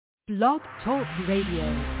Blog Talk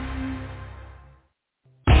Radio.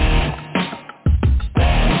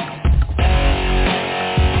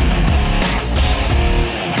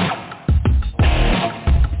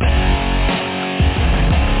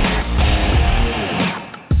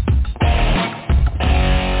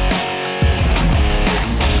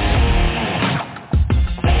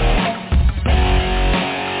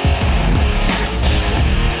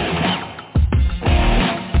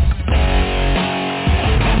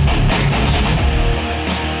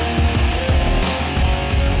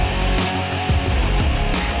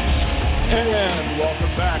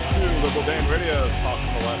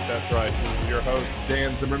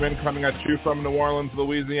 Coming at you from New Orleans,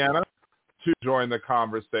 Louisiana. To join the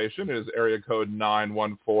conversation is area code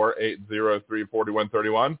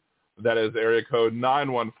 914-803-4131. That is area code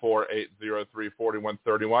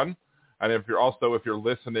 914-803-4131. And if you're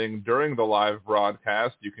listening during the live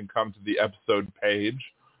broadcast, you can come to the episode page,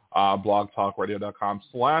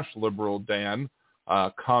 blogtalkradio.com/liberaldan.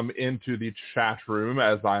 Come into the chat room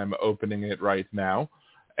as I am opening it right now.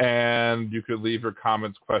 And you could leave your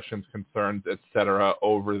comments, questions, concerns, etc.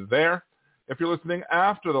 over there. If you're listening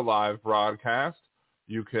after the live broadcast,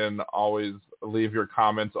 you can always leave your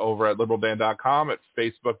comments over at liberaldan.com, at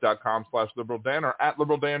facebook.com/liberaldan, or at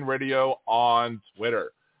liberaldanradio on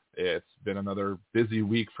Twitter. It's been another busy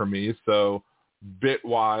week for me, so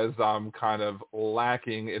bit-wise, I'm kind of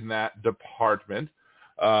lacking in that department.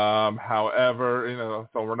 However,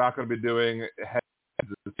 so we're not going to be doing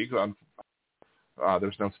headlines this week.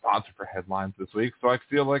 There's no sponsor for headlines this week, so I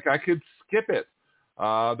feel like I could skip it.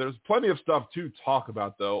 There's plenty of stuff to talk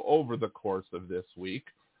about, though, over the course of this week.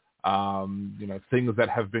 Things that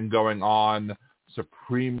have been going on,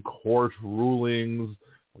 Supreme Court rulings,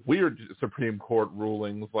 weird Supreme Court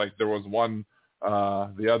rulings. Like there was one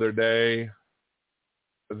the other day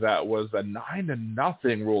that was a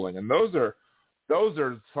 9-0 ruling, and those are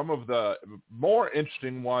some of the more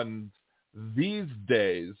interesting ones these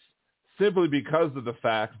days, simply because of the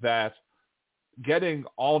fact that getting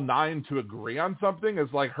all 9 to agree on something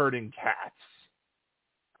is like herding cats.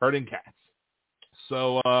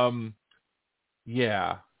 So,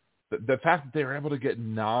 the fact that they were able to get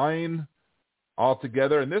 9 all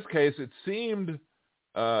together, in this case, it seemed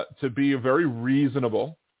to be very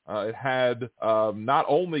reasonable. It had not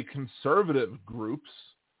only conservative groups,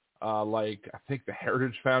 like I think the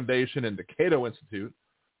Heritage Foundation and the Cato Institute,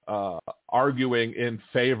 arguing in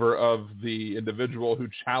favor of the individual who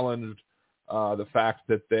challenged the fact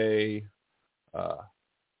that they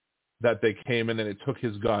came in and it took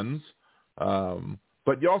his guns.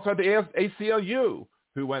 But you also had the ACLU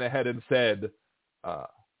who went ahead and said,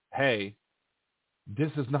 hey,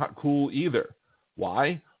 this is not cool either.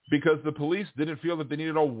 Why? Because the police didn't feel that they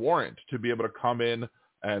needed a warrant to be able to come in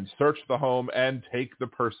and search the home and take the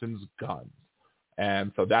person's guns.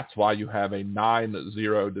 And so that's why you have a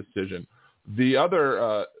 9-0 decision. The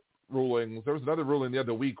other rulings, there was another ruling the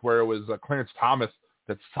other week where it was Clarence Thomas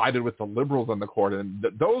that sided with the liberals on the court. And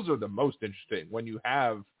those are the most interesting, when you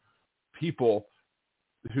have people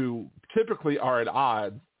who typically are at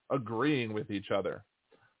odds agreeing with each other.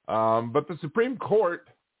 But the Supreme Court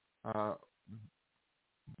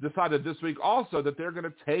decided this week also that they're going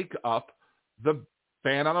to take up the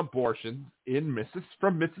ban on abortion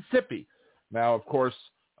from Mississippi. Now, of course,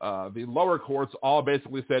 the lower courts all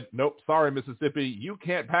basically said, nope, sorry, Mississippi, you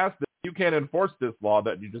can't pass this. You can't enforce this law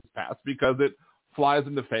that you just passed because it flies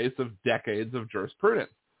in the face of decades of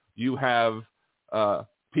jurisprudence. You have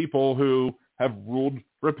people who have ruled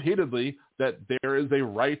repeatedly that there is a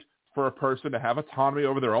right for a person to have autonomy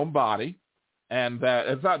over their own body, and that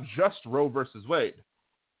it's not just Roe versus Wade.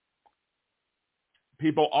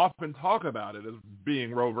 People often talk about it as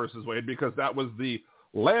being Roe versus Wade because that was the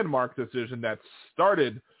landmark decision that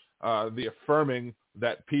started the affirming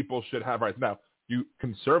that people should have rights. Now, you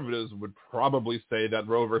conservatives would probably say that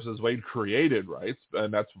Roe versus Wade created rights,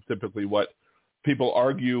 and that's typically what people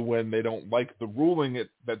argue when they don't like the ruling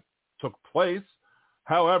that took place.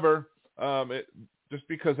 However, just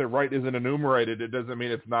because a right isn't enumerated, it doesn't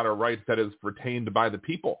mean it's not a right that is retained by the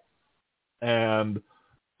people. And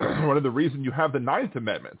one of the reasons you have the Ninth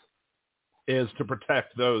Amendment is to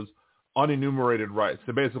protect those unenumerated rights,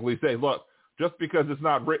 to basically say, look, just because it's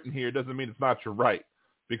not written here doesn't mean it's not your right,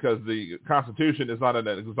 because the Constitution is not an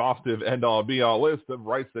exhaustive end-all be-all list of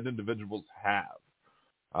rights that individuals have.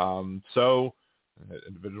 So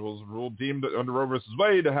individuals deemed under Roe versus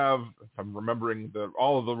Wade to have, if I'm remembering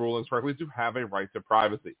all of the rulings correctly, to have a right to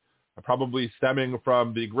privacy, probably stemming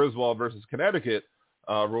from the Griswold versus Connecticut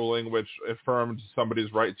ruling, which affirmed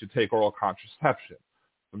somebody's right to take oral contraception.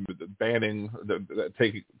 preventing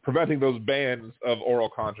those bans of oral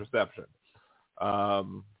contraception.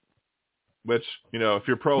 Which, if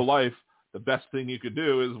you're pro-life, the best thing you could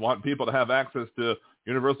do is want people to have access to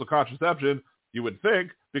universal contraception, you would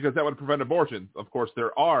think, because that would prevent abortion. Of course,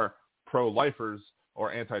 there are pro-lifers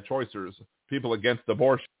or anti-choicers, people against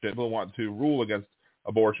abortion, people who want to rule against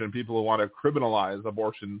abortion, people who want to criminalize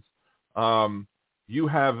abortions. You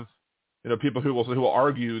have, people who will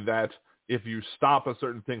argue that if you stop a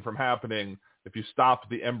certain thing from happening, if you stop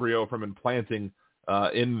the embryo from implanting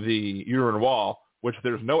in the uterine wall, which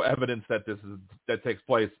there's no evidence that that takes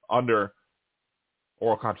place under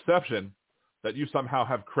oral contraception, that you somehow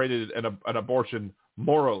have created an abortion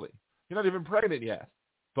morally. You're not even pregnant yet.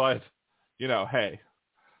 But, hey,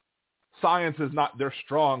 science is not their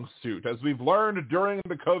strong suit. As we've learned during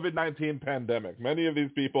the COVID-19 pandemic, many of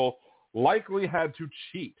these people likely had to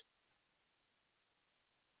cheat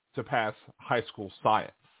to pass high school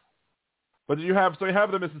science. But you have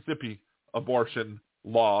the Mississippi abortion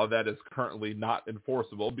law that is currently not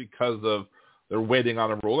enforceable because of they're waiting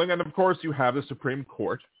on a ruling. And of course you have the Supreme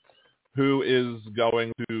Court, who is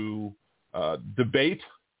going to debate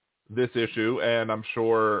this issue, and I'm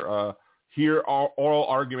sure hear oral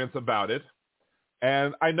arguments about it.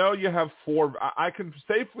 And I know you have I can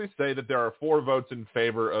safely say that there are 4 votes in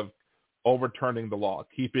favor of overturning the law,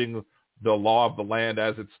 keeping the law of the land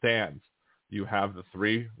as it stands. You have the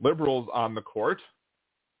 3 liberals on the court,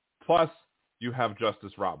 plus you have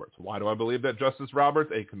Justice Roberts. Why do I believe that Justice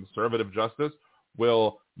Roberts, a conservative justice,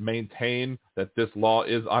 will maintain that this law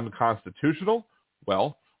is unconstitutional?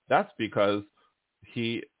 Well, that's because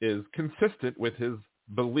he is consistent with his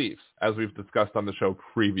beliefs, as we've discussed on the show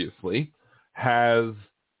previously.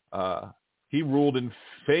 He ruled in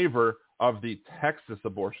favor of the Texas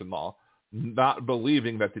abortion law, not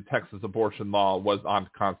believing that the Texas abortion law was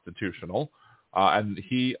unconstitutional. And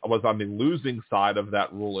he was on the losing side of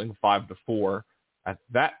that ruling, 5-4 at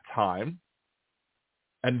that time.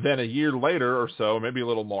 And then a year later or so, maybe a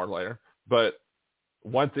little more later, but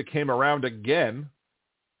once it came around again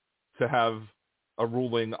to have a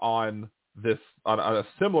ruling on this, on a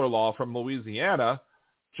similar law from Louisiana,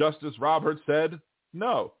 Justice Roberts said,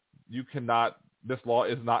 no, you cannot, this law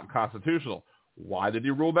is not constitutional. Why did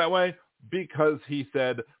he rule that way? Because he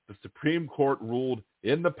said the Supreme Court ruled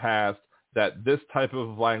in the past that this type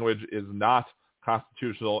of language is not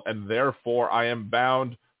constitutional, and therefore I am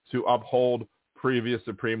bound to uphold previous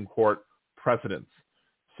Supreme Court precedents.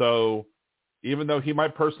 So even though he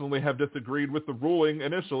might personally have disagreed with the ruling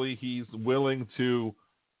initially, he's willing to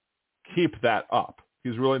keep that up.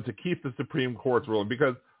 He's willing to keep the Supreme Court's ruling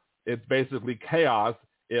because it's basically chaos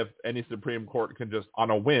if any Supreme Court can just on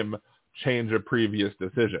a whim change a previous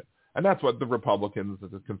decision. And that's what the Republicans,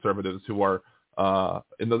 the conservatives who are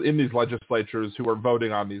in these legislatures who are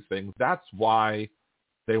voting on these things, that's why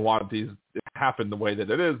they want these to happen the way that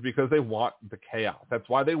it is, because they want the chaos. That's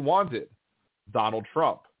why they wanted Donald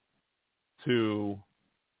Trump to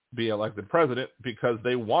be elected president, because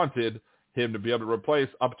they wanted him to be able to replace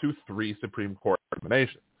up to 3 Supreme Court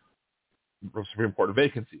nominations, Supreme Court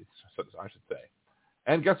vacancies, I should say.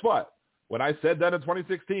 And guess what? When I said that in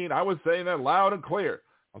 2016, I was saying that loud and clear.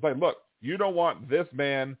 I was like, look, you don't want this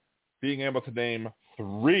man being able to name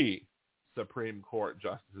 3 Supreme Court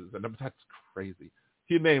justices. And that's crazy.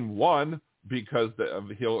 He named 1 because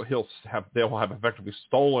they'll have effectively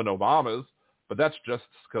stolen Obama's, but that's just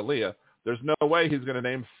Scalia. There's no way he's going to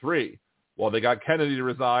name 3. Well, they got Kennedy to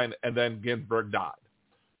resign, and then Ginsburg died.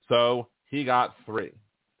 So he got 3.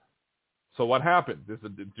 So what happened?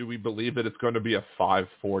 Do we believe that it's going to be a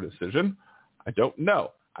 5-4 decision? I don't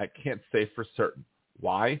know. I can't say for certain.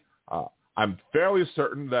 Why? I'm fairly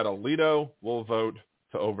certain that Alito will vote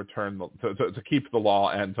to overturn, to keep the law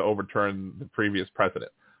and to overturn the previous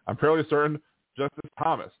precedent. I'm fairly certain Justice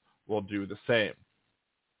Thomas will do the same.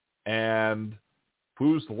 And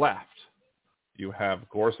who's left? You have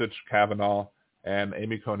Gorsuch, Kavanaugh, and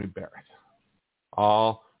Amy Coney Barrett.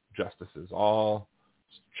 All justices, all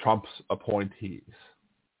Trump's appointees.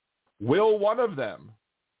 Will one of them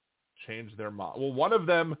change their mind? Will one of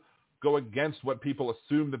them go against what people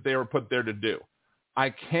assume that they were put there to do? I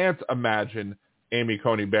can't imagine Amy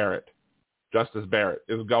Coney Barrett, Justice Barrett,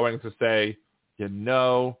 is going to say,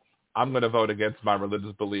 I'm going to vote against my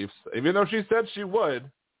religious beliefs, even though she said she would.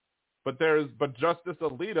 But Justice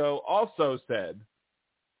Alito also said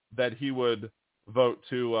that he would vote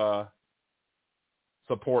to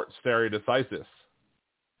support stare decisis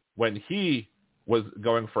when he was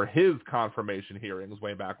going for his confirmation hearings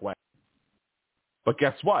way back when. But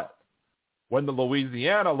guess what? When the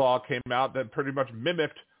Louisiana law came out that pretty much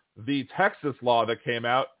mimicked the Texas law that came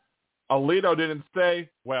out, Alito didn't say,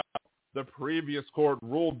 well, the previous court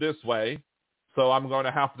ruled this way, so I'm going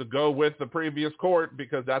to have to go with the previous court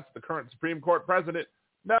because that's the current Supreme Court president.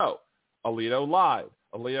 No, Alito lied.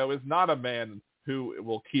 Alito is not a man who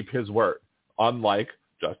will keep his word, unlike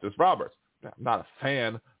Justice Roberts. Now, I'm not a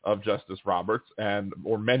fan of Justice Roberts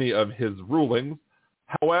or many of his rulings.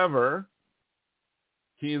 However,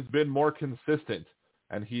 he's been more consistent,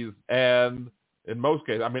 and in most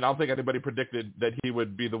cases, I mean, I don't think anybody predicted that he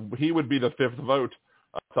would be the fifth vote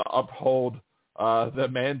to uphold the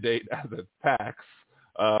mandate as a tax.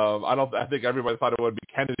 I think everybody thought it would be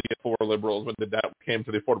Kennedy and 4 liberals when that came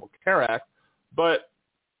to the Affordable Care Act. But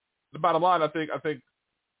the bottom line, I think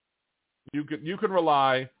you can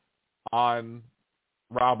rely on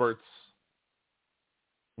Roberts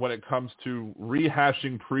when it comes to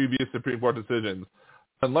rehashing previous Supreme Court decisions,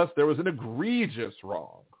 unless there was an egregious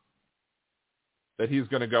wrong, that he's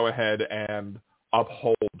going to go ahead and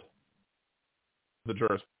uphold the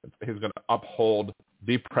jurisprudence. He's going to uphold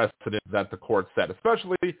the precedent that the court set,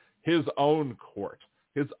 especially his own court.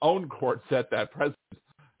 His own court set that precedent.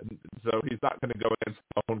 And so he's not going to go against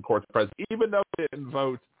his own court's precedent, even though he didn't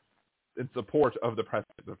vote in support of the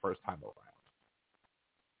precedent the first time around.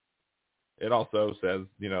 It also says,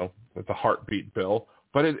 it's a heartbeat bill,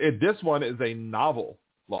 but this one is a novel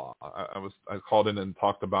law. I called in and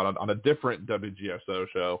talked about it on a different WGSO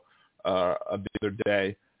show the other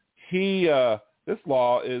day. This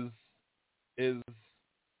law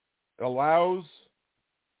allows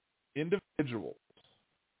individuals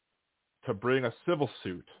to bring a civil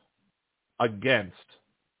suit against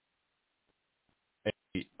an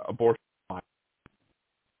abortion client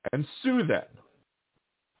and sue them.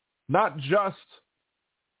 Not just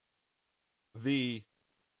the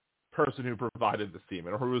person who provided the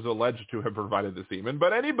semen or who is alleged to have provided the semen,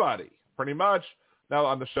 but anybody, pretty much. Now,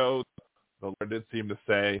 on the show, the lawyer did seem to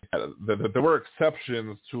say that there were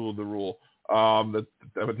exceptions to the rule. I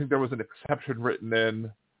think there was an exception written in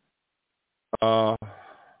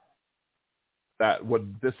that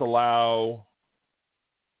would disallow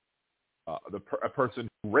a person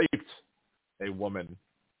who raped a woman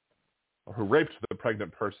or who raped the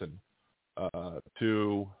pregnant person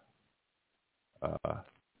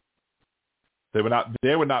they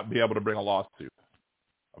would not be able to bring a lawsuit.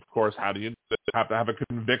 Of course, how do you have to have a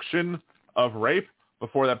conviction of rape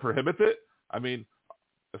before that prohibits it? I mean,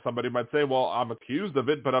 somebody might say, well, I'm accused of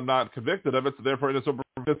it, but I'm not convicted of it, so therefore this will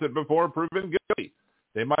prohibit it before proven guilty.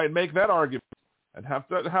 They might make that argument and have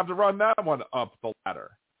to run that one up the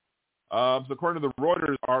ladder. So according to the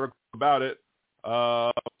Reuters article about it,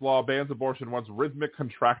 law bans abortion once rhythmic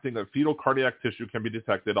contracting of fetal cardiac tissue can be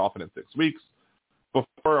detected, often in 6 weeks,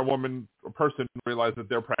 before a person realizes that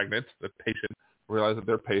they're pregnant. The patient realizes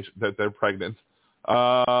that they're pregnant.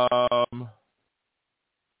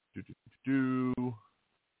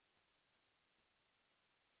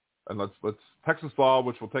 And let's Texas law,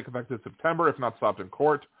 which will take effect in September if not stopped in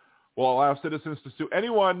court, will allow citizens to sue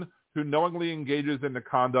anyone who knowingly engages in the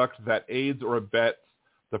conduct that aids or abets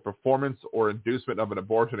the performance or inducement of an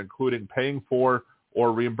abortion, including paying for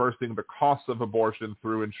or reimbursing the costs of abortion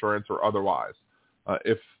through insurance or otherwise.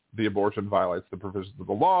 If the abortion violates the provisions of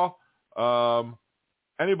the law,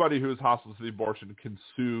 anybody who is hostile to the abortion can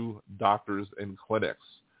sue doctors and clinics,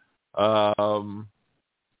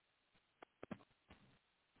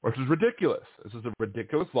 which is ridiculous. This is a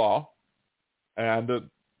ridiculous law, and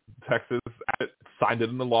Texas signed it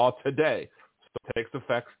into law today. So it takes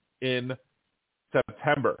effect in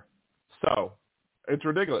September. So it's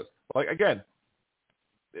ridiculous. Like, again,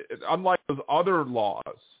 unlike those other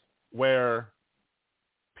laws where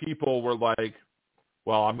people were like,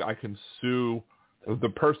 well, I can sue the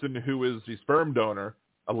person who is the sperm donor,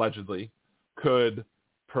 allegedly, could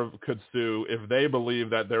sue if they believe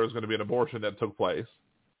that there was going to be an abortion that took place.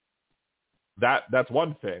 That's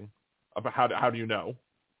one thing. About how do you know?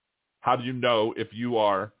 How do you know if you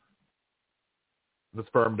are the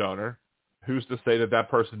sperm donor? Who's to say that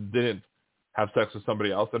person didn't have sex with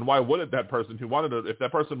somebody else? And why wouldn't that person if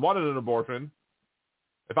that person wanted an abortion,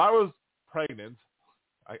 if I was pregnant,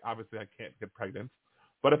 obviously I can't get pregnant,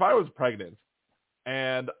 but if I was pregnant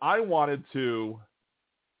and I wanted to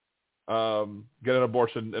get an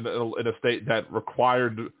abortion in a state that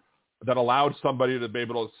allowed somebody to be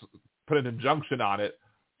able to put an injunction on it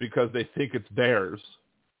because they think it's theirs,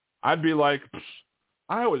 I'd be like,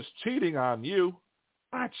 I was cheating on you.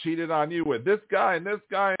 I cheated on you with this guy and this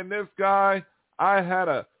guy and this guy. I had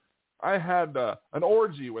an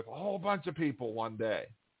orgy with a whole bunch of people one day,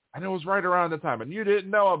 and it was right around the time, and you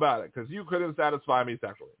didn't know about it because you couldn't satisfy me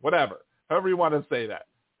sexually. Whatever, however you want to say that.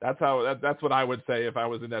 That's what I would say if I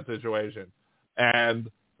was in that situation,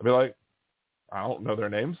 and I'd be like, I don't know their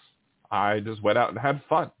names. I just went out and had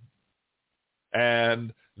fun.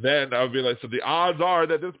 And then I would be like, so the odds are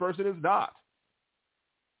that this person is not.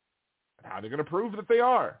 How are they going to prove that they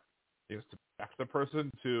are? You have to ask the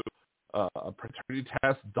person to a paternity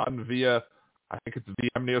test done via, I think it's via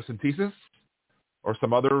amniocentesis or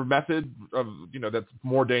some other method of, that's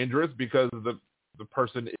more dangerous because the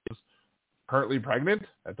person is currently pregnant.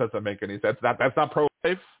 That doesn't make any sense. That's not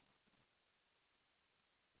pro-life.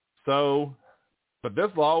 So, but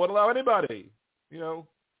this law would allow anybody, you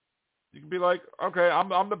can be like, okay,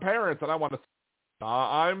 I'm the parents and I want to,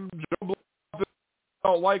 I'm Joe Blow, I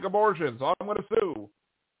don't like abortion, so I'm going to sue.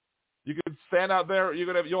 You could stand out there.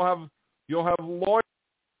 You'll have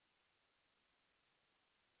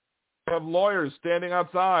lawyers standing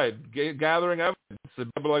outside gathering evidence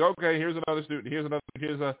and be like, okay, here's another student. Here's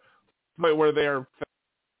a point where they are.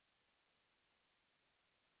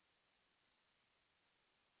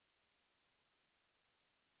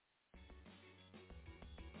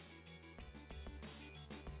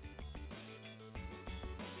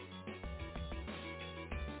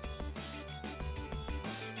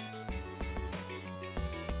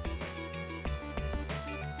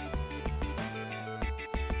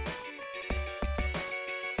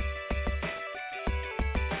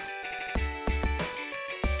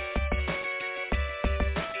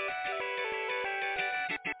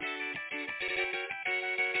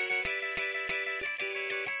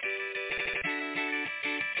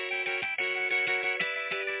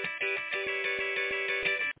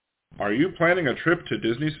 Are you planning a trip to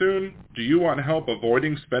Disney soon? Do you want help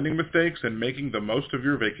avoiding spending mistakes and making the most of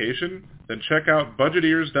your vacation? Then check out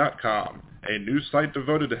Budgeteers.com, a new site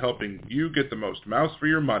devoted to helping you get the most mouse for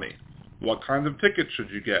your money. What kinds of tickets should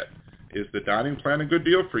you get? Is the dining plan a good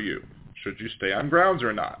deal for you? Should you stay on grounds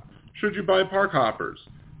or not? Should you buy park hoppers?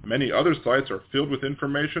 Many other sites are filled with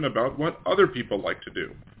information about what other people like to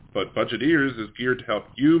do, but Budgeteers is geared to help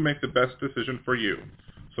you make the best decision for you.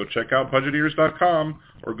 So check out Budgeteers.com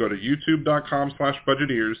or go to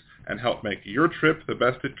YouTube.com/Budgeteers and help make your trip the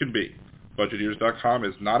best it can be. Budgeteers.com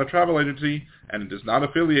is not a travel agency and it is not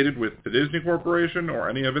affiliated with the Disney Corporation or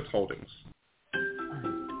any of its holdings.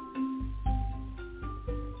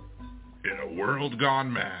 In a world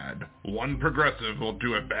gone mad, one progressive will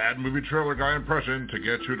do a bad movie trailer guy impression to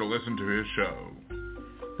get you to listen to his show.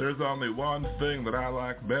 There's only one thing that I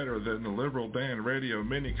like better than the Liberal Dan Radio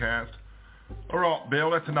minicast. Alright,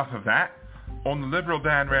 Bill, that's enough of that. On the Liberal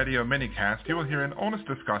Dan Radio minicast, you will hear an honest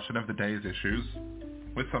discussion of the day's issues,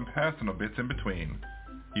 with some personal bits in between.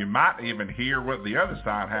 You might even hear what the other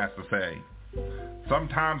side has to say,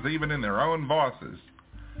 sometimes even in their own voices.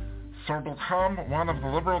 So become one of the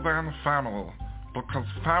Liberal Dan family, because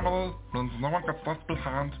family means no one gets left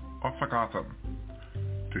behind or forgotten.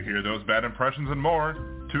 To hear those bad impressions and more,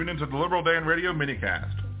 tune into the Liberal Dan Radio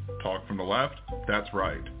minicast. Talk from the left, that's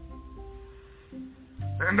right.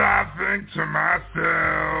 And I think to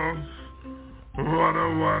myself, what a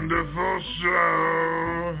wonderful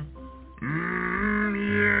show.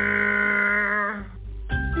 Yeah.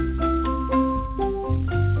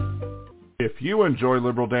 If you enjoy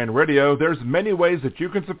Liberal Dan Radio, there's many ways that you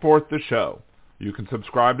can support the show. You can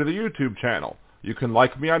subscribe to the YouTube channel. You can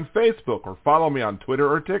like me on Facebook or follow me on Twitter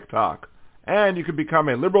or TikTok. And you can become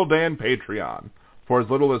a Liberal Dan Patreon. For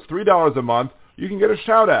as little as $3 a month, you can get a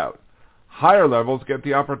shout-out. Higher levels get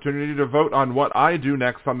the opportunity to vote on what I do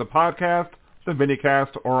next on the podcast, the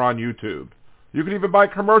minicast, or on YouTube. You can even buy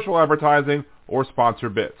commercial advertising or sponsor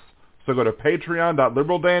bits. So go to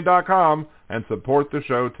patreon.liberaldan.com and support the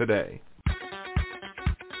show today.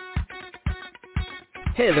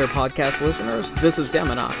 Hey there, podcast listeners. This is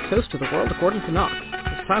Deminox, host of The World According to Knox.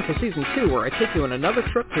 It's time for Season 2, where I take you on another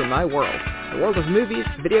trip through my world. The world of movies,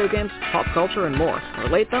 video games, pop culture, and more.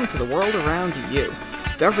 Relate them to the world around you.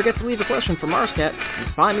 Don't forget to leave a question for Marscat,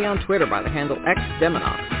 and find me on Twitter by the handle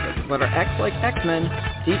XDeminox. That's the letter X like X-Men,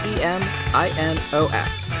 DEMINOX.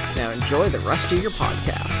 Now enjoy the rest of your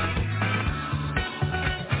podcast.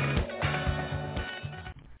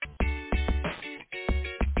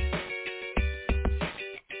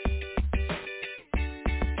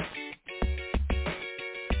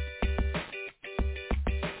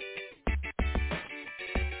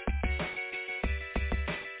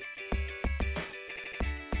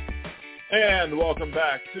 And welcome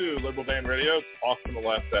back to Liberal Dan Radio. Talk from the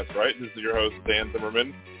left, that's right. This is your host, Dan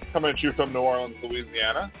Zimmerman, coming at you from New Orleans,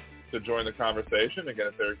 Louisiana. To join the conversation, again,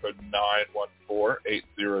 it's area code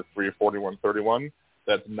 914-803-4131.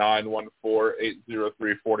 That's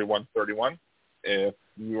 914-803-4131. If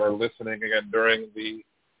you are listening again during the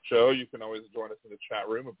show, you can always join us in the chat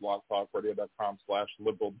room at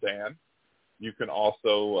blogtalkradio.com/liberaldan. You can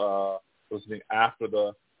also listening after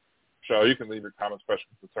the show, you can leave your comments,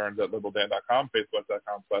 questions, concerns at liberaldan.com,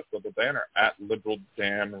 facebook.com/liberaldan, or at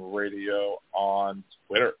liberaldanradio on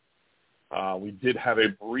Twitter. We did have a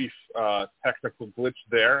brief technical glitch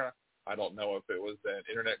there. I don't know if it was an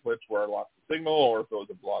internet glitch where I lost the signal or if it was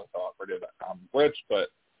a blogtalkradio.com glitch, but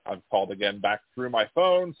I've called again back through my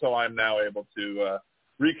phone, so I'm now able to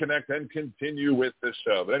reconnect and continue with this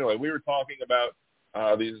show. But anyway, we were talking about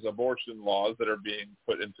these abortion laws that are being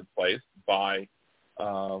put into place by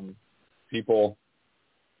people,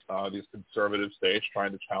 these conservative states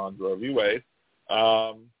trying to challenge Roe v. Wade.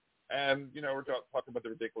 And, we're talking about the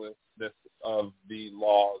ridiculousness of the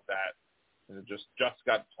law that just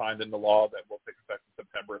got signed into law that will take effect in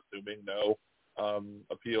September, assuming no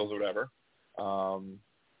appeals or whatever,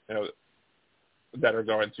 that are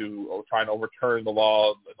going to try and overturn the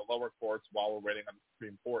law in the lower courts while we're waiting on the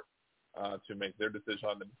Supreme Court to make their decision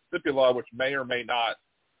on the Mississippi law, which may or may not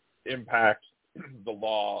impact the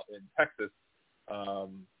law in Texas, because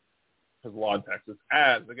the law in Texas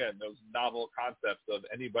has, again, those novel concepts of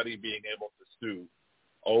anybody being able to sue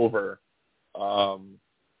over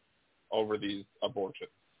these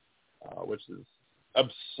abortions, which is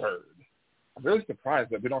absurd. I'm really surprised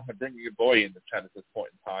that we don't have Bringing a Boy in the chat at this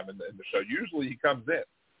point in time in the show. Usually he comes in.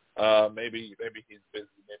 Maybe he's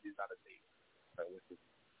busy. Maybe he's not a date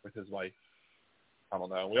with his wife. I don't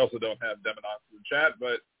know. We also don't have Demonos in the chat,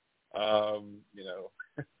 but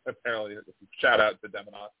apparently shout out to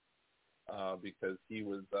Demonos because he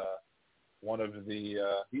was one of the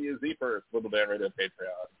he is the first Little Dan Radio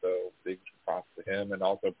Patreon. So big props to him, and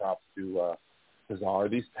also props to Cesar,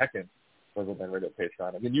 these Tekken Little Dan Radio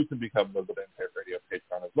Patreon. Again, you can become Little Dan Radio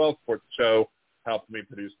Patreon as well. Support the show, help me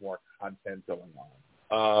produce more content going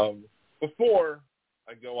on. Before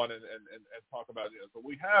I go on and talk about so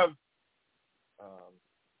we have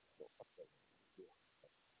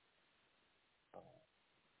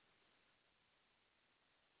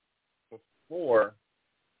before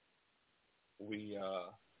we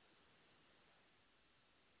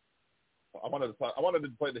I wanted to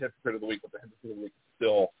play the Hypocrite of the Week, but the Hypocrite of the Week is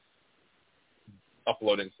still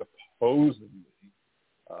uploading supposedly.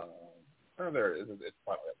 There it is. It's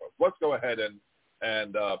finally uploaded. Let's go ahead and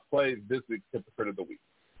play this week's Hypocrite of the Week.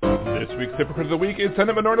 This week's Hypocrite of the Week is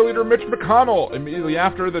Senate Minority Leader Mitch McConnell. Immediately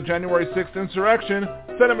after the January 6th insurrection,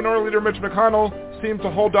 Senate Minority Leader Mitch McConnell seemed to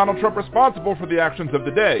hold Donald Trump responsible for the actions of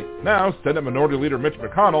the day. Now, Senate Minority Leader Mitch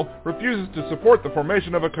McConnell refuses to support the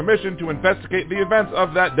formation of a commission to investigate the events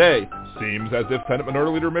of that day. Seems as if Senate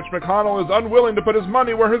Minority Leader Mitch McConnell is unwilling to put his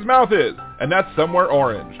money where his mouth is, and that's somewhere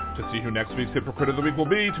orange. To see who next week's Hypocrite of the Week will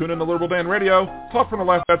be, tune in to Liberal Dan Radio. Talk from the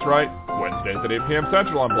left, that's right. Wednesdays at 8 p.m.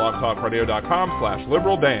 Central on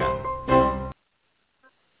blogtalkradio.com/liberaldan.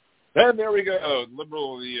 And there we go,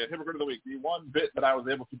 the Hypocrite of the Week, the one bit that I was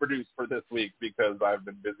able to produce for this week because I've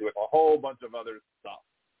been busy with a whole bunch of other stuff.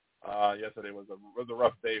 Yesterday was a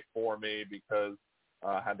rough day for me because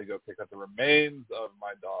I had to go pick up the remains of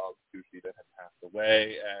my dog, Sushi, that had passed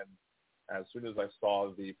away. And as soon as I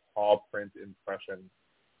saw the paw print impression,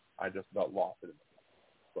 I just about lost it in the moment.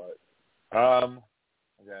 But,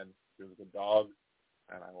 again, she was a good dog,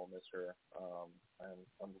 and I will miss her. And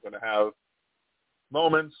I'm going to have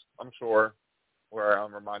moments, I'm sure, where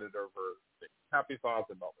I'm reminded of her happy thoughts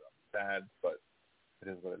and moments I'm sad, but it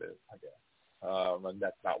is what it is, I guess. And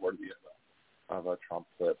that's not worthy of a Trump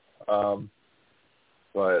clip.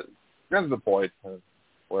 But that's the point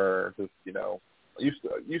where just, I used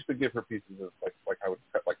to give her pieces of like I would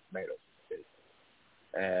cut like tomatoes,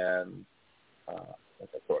 and I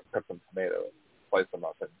cut some tomatoes, slice them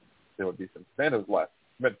up, and there would be some tomatoes left,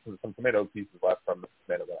 some tomato pieces left from the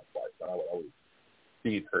tomato that I sliced, and I would always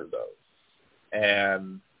feed her those.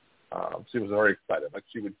 And she was very excited. Like,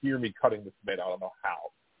 she would hear me cutting the tomato. I don't know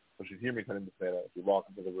how, but she'd hear me cutting the tomato. She'd walk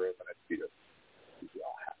into the room, and I'd feed her. She'd be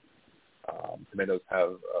all happy. Tomatoes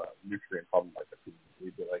have nutrient problems like that.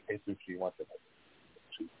 We'd be like, hey, Sushi, you want it?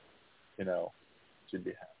 She'd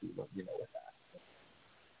be happy, with that.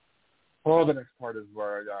 Well, the next part is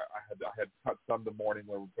where I had cut some the morning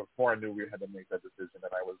where before I knew we had to make that decision,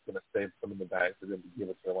 and I was going to save some in the bag to give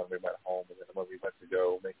it to her when we went home, and then when we went to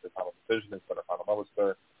go make the final decision and spend a final moment with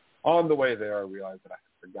her, on the way there I realized that I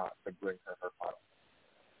had forgot to bring her final.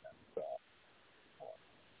 And,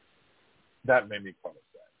 that made me quite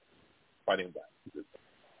upset, fighting back.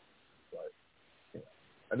 But,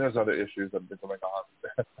 and there's other issues that have been going on,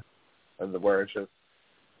 and where it's just,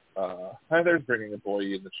 hi, there's Bringing a Boy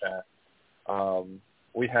in the chat.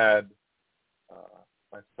 We had,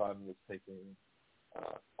 my son was taking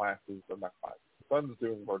classes, or not classes. My son's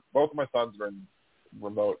doing work. Both of my sons are in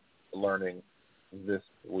remote learning this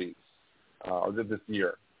week, or this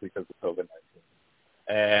year. because of COVID-19.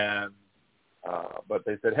 And but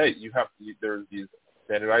they said, hey, there's these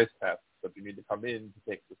standardized tests, but you need to come in to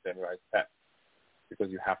take the standardized test because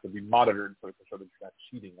you have to be monitored so to show that you're not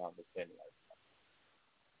cheating on the standardized test.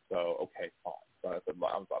 So, okay, fine. So I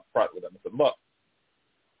was upfront with them. I said, look,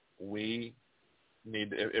 we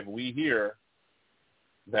need, if we hear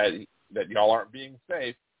that y'all aren't being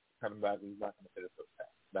safe, coming back, he's not going to finish those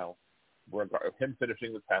tests. Now, him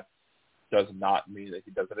finishing the test does not mean that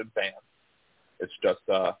he doesn't advance. It's just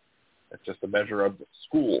a measure of the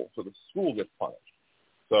school, so the school gets punished.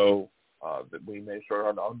 So that we made sure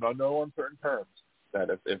on no uncertain terms that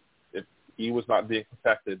if he was not being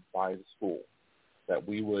protected by the school, that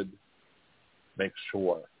we would make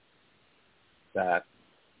sure that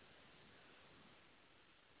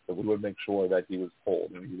he was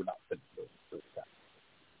told and he would not finish those tests.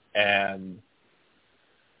 And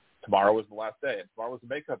tomorrow was the last day, and tomorrow was the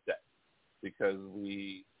makeup day because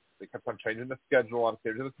they kept on changing the schedule, on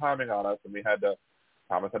changing the timing on us, and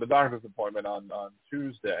Thomas had a doctor's appointment on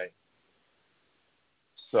Tuesday.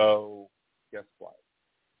 So guess what?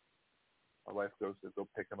 My wife goes to go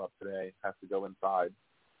pick him up today, has to go inside.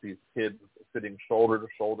 These kids sitting shoulder to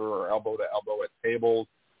shoulder or elbow to elbow at tables.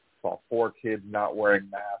 Saw 4 kids not wearing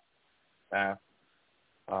masks.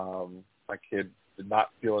 My kid did not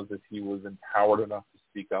feel as if he was empowered enough to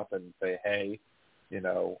speak up and say, hey,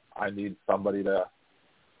 I need somebody to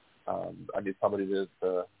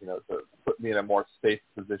put me in a more safe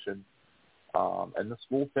position. And the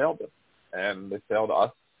school failed him, and they failed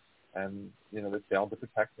us, and they failed to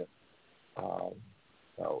protect him.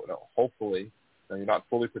 Hopefully, you're not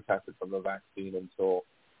fully protected from the vaccine until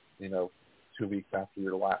 2 weeks after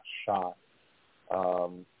your last shot.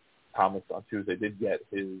 Thomas on Tuesday did get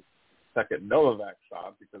his second Novavax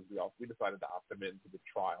shot because we decided to opt him into the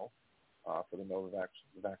trial for the Novavax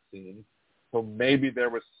vaccine. So maybe there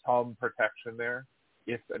was some protection there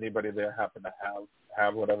if anybody there happened to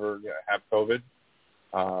have whatever, have COVID.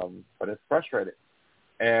 But it's frustrating.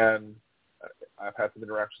 And I've had some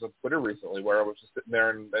interactions on Twitter recently where I was just sitting there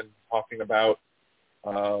and talking about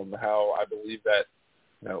how I believe that,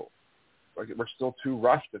 we're still too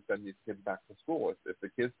rushed to send these kids back to school. If the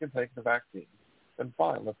kids can take the vaccine, then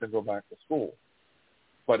fine, let them go back to school.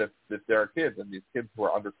 But if there are kids and these kids who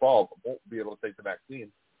are under 12 won't be able to take the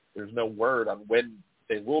vaccine, there's no word on when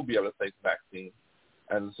they will be able to take the vaccine.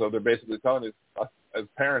 And so they're basically telling us as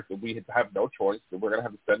parents that we have no choice, that we're going to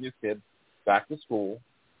have to send these kids back to school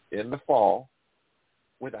in the fall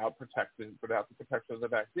without the protection of the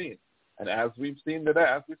vaccine. And as we've seen today,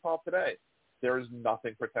 as we saw today, there is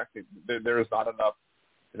nothing protecting. There is not enough.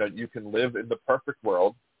 You can live in the perfect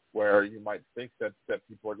world where you might think that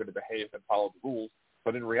people are going to behave and follow the rules,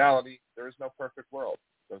 but in reality, there is no perfect world.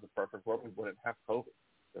 If there's a perfect world, we wouldn't have COVID.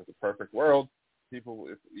 If there's a perfect world, people,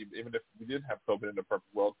 even if we did have COVID in a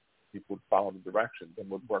perfect world, people would follow the directions and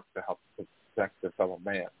would work to help protect their fellow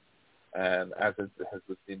man. And as it has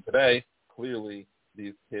been seen today, clearly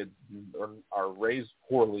these kids are raised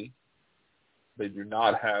poorly. They do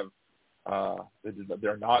not have.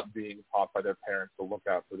 They're not being taught by their parents to look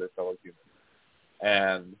out for their fellow humans,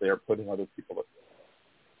 and they are putting other people at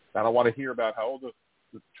risk. I don't want to hear about how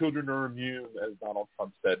the children are immune, as Donald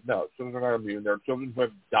Trump said. No, children are immune. There are children who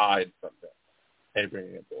have died from this. Hey,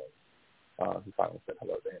 bringing it boy. He finally said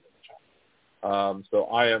hello to him in the chat. So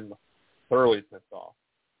I am thoroughly pissed off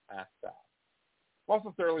at that. I'm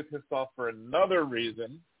also thoroughly pissed off for another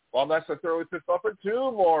reason. Well, I'm actually thoroughly pissed off for 2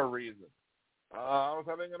 more reasons. I was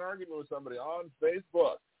having an argument with somebody on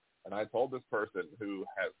Facebook, and I told this person who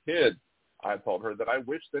has kids, I told her that I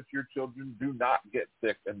wish that your children do not get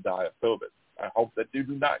sick and die of COVID. I hope that you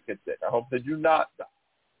do not get sick. I hope they do not die.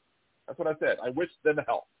 That's what I said. I wish them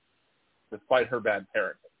health, despite her bad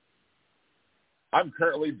parenting. I'm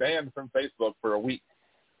currently banned from Facebook for a week.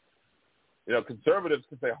 Conservatives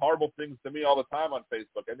can say horrible things to me all the time on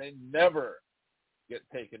Facebook, and they never get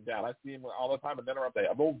taken down. I see them all the time, and then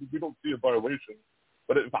we don't see a violation.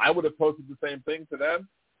 But if I would have posted the same thing to them,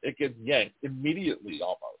 it gets yanked immediately,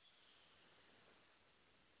 almost.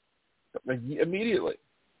 Immediately.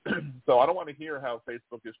 So I don't want to hear how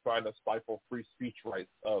Facebook is trying to stifle free speech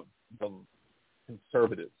rights of the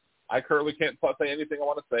conservatives. I currently can't say anything I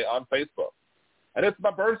want to say on Facebook. And it's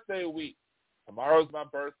my birthday week. Tomorrow's my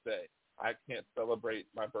birthday. I can't celebrate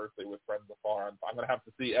my birthday with friends afar. I'm going to have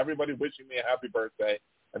to see everybody wishing me a happy birthday,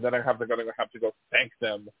 and then I'm going to have to go thank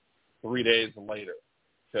them 3 days later,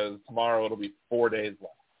 because tomorrow it'll be 4 days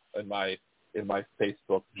left in my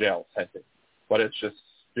Facebook jail sentence. But it's just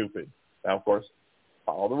stupid. Now, of course,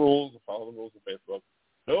 follow the rules of Facebook.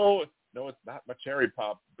 No, it's not my cherry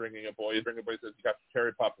pop bringing a boy. Says you got your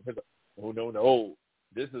cherry pop from his. No.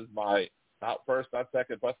 This is my, not first, not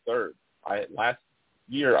second, but third. Last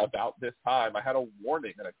year, about this time, I had a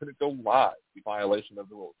warning and I couldn't go live in violation of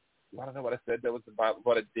the rules. You want to know what I said that was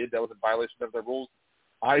what I did that was in violation of the rules?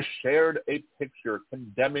 I shared a picture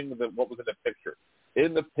condemning what was in the picture.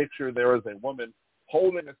 In the picture, there was a woman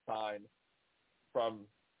holding a sign from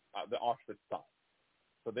the Auschwitz sign.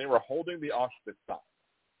 So they were holding the Auschwitz sign.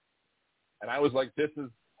 And I was like, this is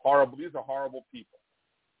horrible. These are horrible people.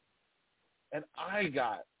 And I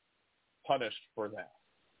got punished for that,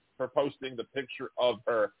 for posting the picture of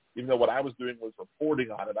her, even though what I was doing was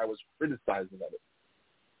reporting on it. I was criticizing of it.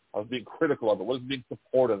 I was being critical of it. I wasn't being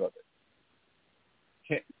supportive of it.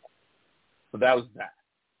 So that was that.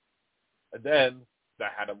 And then I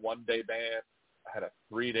had a 1-day ban. I had a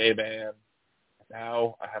 3-day ban. And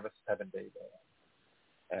now I have a 7-day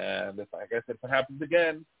ban. And if it happens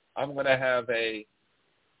again, I'm going to have a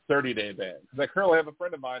 30-day ban. Because I currently have a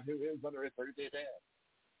friend of mine who is under a 30-day ban.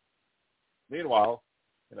 Meanwhile,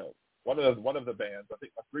 one of the bans, I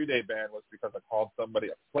think a 3-day ban was because I called somebody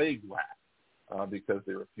a plague rat because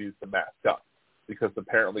they refused to mask up. Because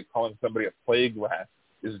apparently calling somebody a plague rat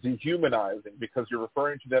is dehumanizing because you're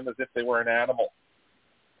referring to them as if they were an animal.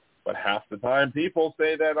 But half the time people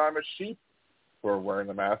say that I'm a sheep for wearing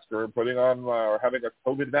a mask or putting on or having a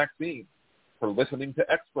COVID vaccine, for listening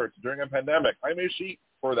to experts during a pandemic. I'm a sheep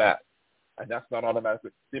for that. And that's not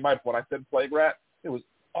automatically. See, when I said plague rat, it was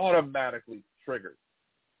automatically triggered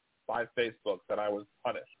by Facebook that I was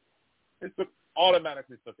punished. Facebook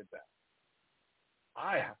automatically took it down.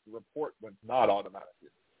 I have to report when it's not automatically.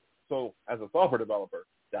 So as a software developer,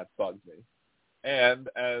 that bugs me. And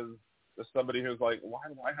as somebody who's like, why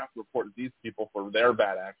do I have to report these people for their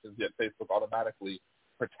bad actions, yet Facebook automatically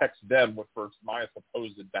protects them for my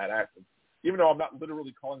supposed bad actions? Even though I'm not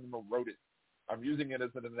literally calling them a rodent. I'm using it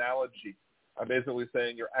as an analogy. I'm basically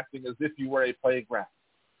saying you're acting as if you were a plague rat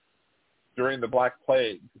during the Black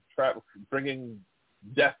Plague, bringing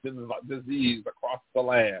death and disease across the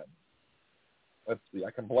land. Let's see.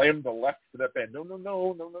 I can blame the left for that ban.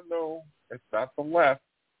 No. It's not the left.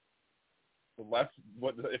 The left.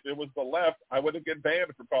 If it was the left, I wouldn't get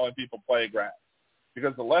banned for calling people plague rats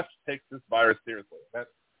because the left takes this virus seriously. Let's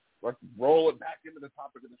roll it back into the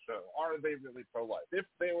topic of the show. Are they really pro-life? If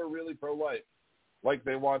they were really pro-life, like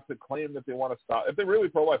they want to claim that they want to stop, if they're really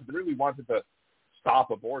pro-life, if they really wanted to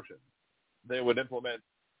stop abortion, they would implement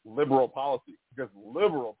liberal policies because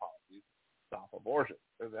liberal policies stop abortion.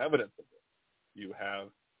 There's evidence of this. You have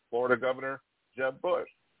Florida Governor Jeb Bush,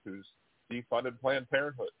 who's defunded Planned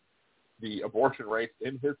Parenthood. The abortion rate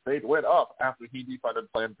in his state went up after he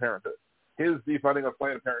defunded Planned Parenthood. His defunding of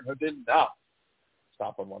Planned Parenthood did not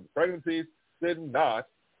stop unwanted pregnancies, did not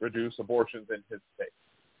reduce abortions in his state.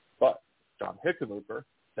 But John Hickenlooper,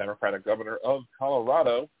 Democratic governor of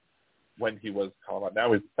Colorado, when he was Colorado,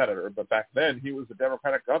 now he's a senator, but back then he was the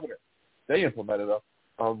Democratic governor. They implemented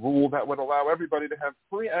a rule that would allow everybody to have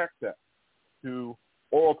free access to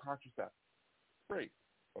oral contraception. Free.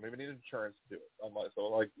 Don't even need insurance to do it. Under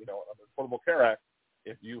the Affordable Care Act,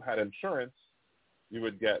 if you had insurance, you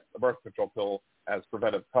would get a birth control pill as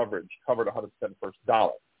preventive coverage, covered 100% first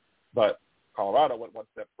dollar. But Colorado went one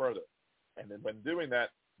step further. And then when doing that,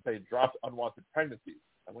 they dropped unwanted pregnancies.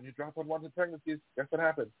 And when you drop unwanted pregnancies, guess what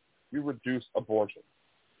happens? You reduce abortion.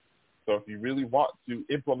 So if you really want to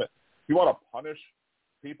implement, if you want to punish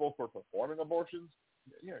people for performing abortions,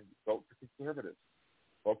 vote for conservatives.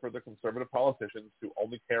 Vote for the conservative politicians who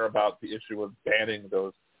only care about the issue of banning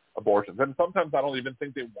those abortions. And sometimes I don't even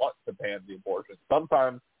think they want to ban the abortions.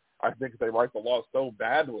 Sometimes I think they write the law so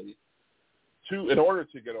badly in order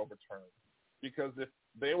to get overturned. Because if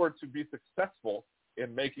they were to be successful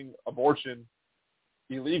in making abortion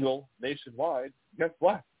illegal nationwide, guess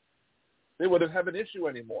what? They wouldn't have an issue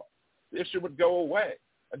anymore. The issue would go away.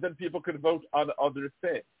 And then people could vote on other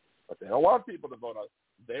things. But they don't want people to vote on.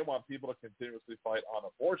 They want people to continuously fight on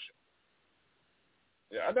abortion.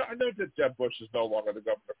 Yeah, I know that Jeb Bush is no longer the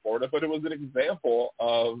governor of Florida, but it was an example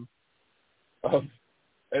of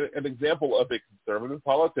an example of a conservative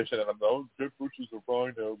politician. And I know Jeb Bush is a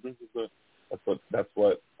rhino. That's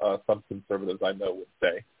what some conservatives I know would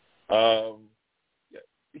say.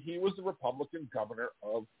 He was the Republican governor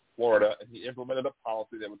of Florida, and he implemented a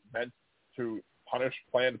policy that was meant to punish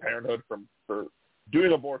Planned Parenthood for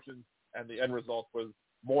doing abortions, and the end result was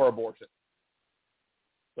more abortion.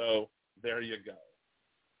 So there you go.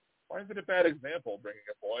 Why is it a bad example, bringing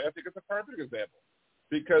a boy? I think it's a perfect example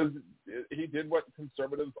because he did what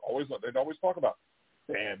conservatives always want. They'd always talk about: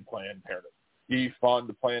 ban Planned Parenthood,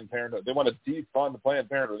 defund Planned Parenthood. They want to defund Planned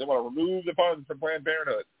Parenthood. They want to remove the funds from Planned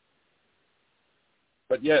Parenthood.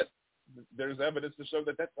 But yet, there's evidence to show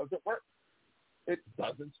that doesn't work. it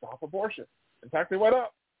doesn't stop abortion. In fact, they went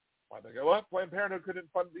up. Why they go up? Planned Parenthood couldn't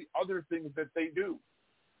fund the other things that they do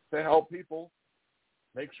to help people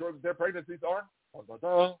make sure that their pregnancies are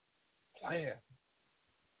planned.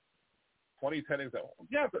 2010 example.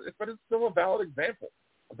 Yeah, but it's still a valid example.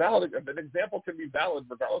 An example can be valid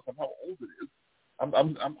regardless of how old it is.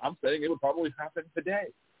 I'm saying it would probably happen today.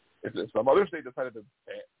 If some other state decided to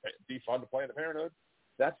defund Planned Parenthood,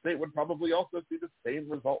 that state would probably also see the same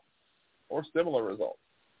results or similar results.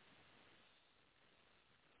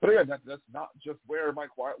 But again, that's not just where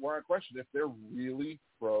I question if they're really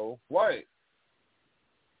pro-life. If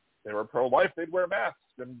they were pro-life, they'd wear masks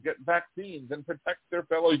and get vaccines and protect their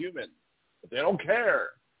fellow humans. But they don't care.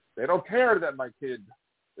 They don't care that my kid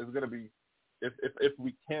is going to be, if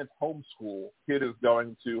we can't homeschool, kid is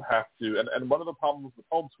going to have to, and one of the problems with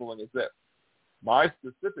homeschooling is this. My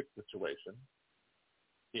specific situation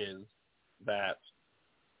is that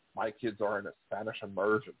my kids are in a Spanish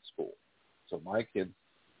immersion school. So my kids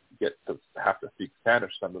get to have to speak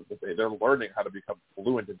Spanish some of the day. They're learning how to become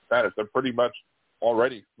fluent in Spanish. They're pretty much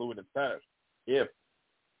already fluent in Spanish. If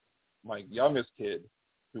my youngest kid,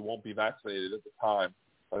 who won't be vaccinated at the time,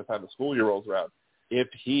 by the time the school year rolls around, if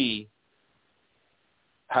he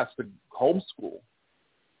has to homeschool,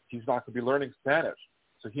 he's not going to be learning Spanish.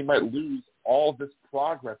 So he might lose all this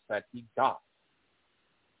progress that he got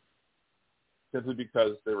simply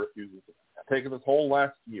because they're refusing to. I've taken this whole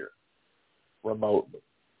last year remotely.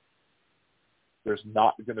 There's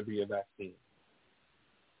not going to be a vaccine.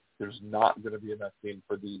 There's not going to be a vaccine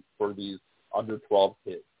for these under 12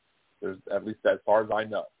 kids. There's, at least as far as I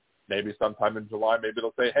know. Maybe sometime in July, maybe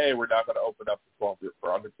they'll say, hey, we're not going to open up for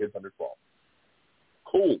kids under 12.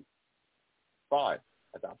 Cool. Fine.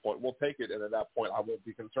 At that point, we'll take it, and at that point, I won't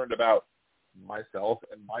be concerned about myself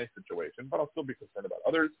and my situation, but I'll still be concerned about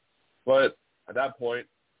others. But at that point,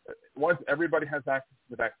 once everybody has access to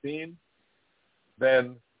the vaccine,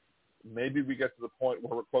 then maybe we get to the point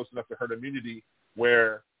where we're close enough to herd immunity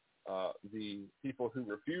where the people who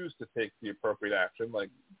refuse to take the appropriate action, like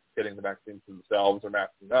getting the vaccine to themselves or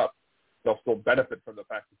masking up, they'll still benefit from the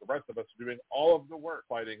fact that the rest of us are doing all of the work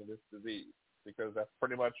fighting this disease, because that's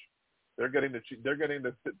pretty much they're getting to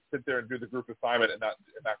sit there and do the group assignment and not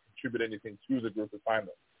contribute anything to the group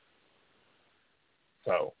assignment.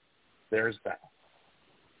 So there's that.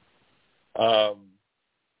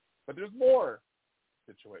 But there's more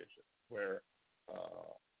situations where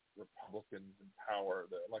Republicans in power,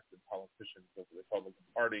 the elected politicians of the Republican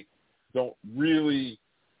Party,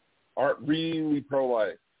 aren't really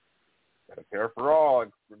pro-life. Medicare for all,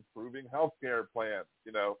 improving health care plans,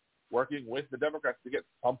 working with the Democrats to get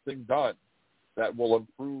something done that will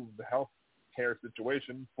improve the health care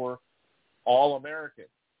situation for all Americans.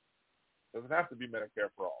 It doesn't have to be Medicare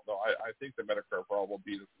for all, though I think that Medicare for all will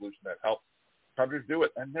be the solution that helps countries do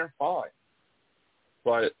it, and they're fine.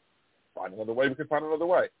 But find another way, we can find another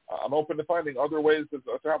way. I'm open to finding other ways to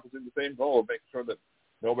accomplishing the same goal of making sure that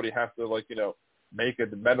nobody has to, make a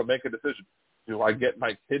decision. Do I get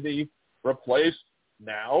my kidney replaced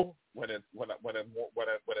now when it's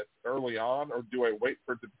early on, or do I wait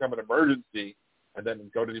for it to become an emergency and then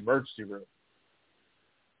go to the emergency room?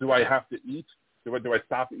 Do I have to eat? Do I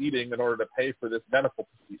stop eating in order to pay for this medical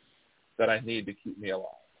procedure that I need to keep me alive?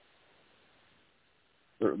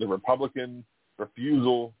 The Republican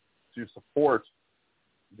refusal to support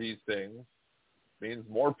these things means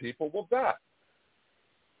more people will die.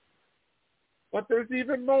 But there's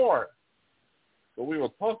even more. But we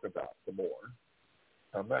will talk about some more.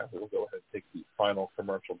 Come back. We'll go ahead and take the final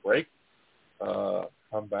commercial break.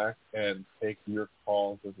 Come back and take your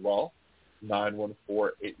calls as well.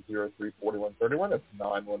 914-803-4131. That's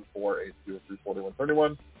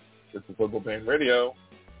 914-803-4131. This is Liberal Bang Radio.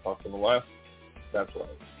 Talk to the left. That's right.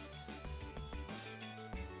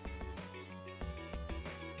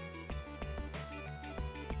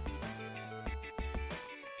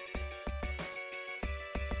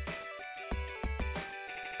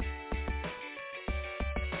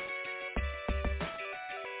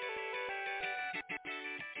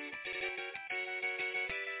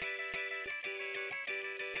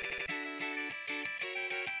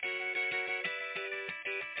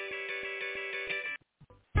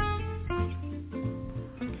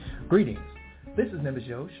 Greetings. This is Nimbus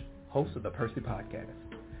Yosh, host of the Percy Podcast.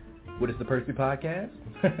 What is the Percy Podcast?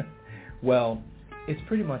 Well, it's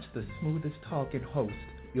pretty much the smoothest talking host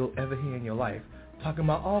you'll ever hear in your life, talking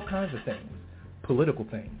about all kinds of things. Political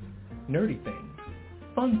things, nerdy things,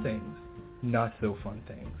 fun things, not so fun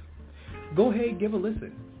things. Go ahead, give a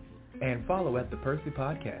listen, and follow at the Percy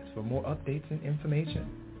Podcast for more updates and information.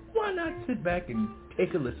 Why not sit back and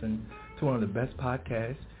take a listen to one of the best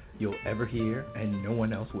podcasts you'll ever hear, and no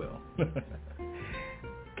one else will.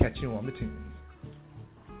 Catch you on the tunes.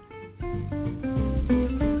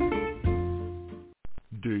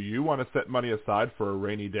 Do you want to set money aside for a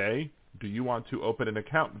rainy day? Do you want to open an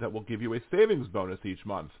account that will give you a savings bonus each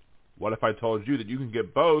month? What if I told you that you can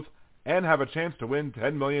get both and have a chance to win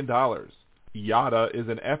 $10 million? Yada is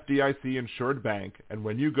an FDIC-insured bank, and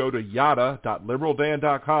when you go to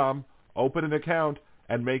yada.liberaldan.com, open an account,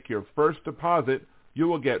 and make your first deposit, you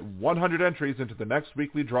will get 100 entries into the next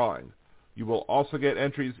weekly drawing. You will also get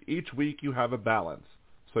entries each week you have a balance.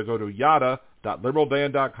 So go to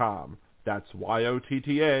yada.liberaldan.com. That's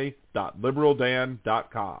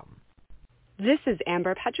YOTTA.liberaldan.com. This is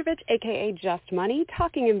Amber Petrovich, a.k.a. Just Money,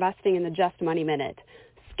 talking investing in the Just Money Minute.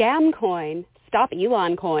 Scam coin, Stop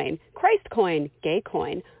Elon coin, Christ coin, Gay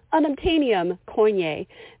coin, Unobtainium, Coinye.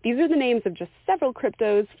 These are the names of just several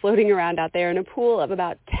cryptos floating around out there in a pool of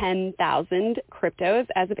about 10,000 cryptos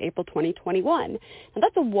as of April 2021. And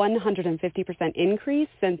that's a 150% increase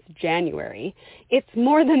since January. It's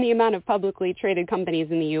more than the amount of publicly traded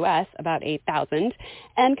companies in the U.S., about 8,000.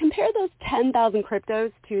 And compare those 10,000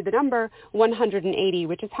 cryptos to the number 180,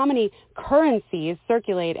 which is how many currencies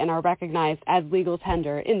circulate and are recognized as legal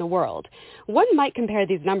tender in the world. One might compare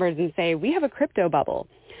these numbers and say, we have a crypto bubble.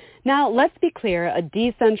 Now, let's be clear, a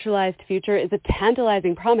decentralized future is a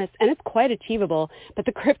tantalizing promise, and it's quite achievable, but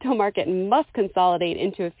the crypto market must consolidate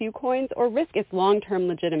into a few coins or risk its long-term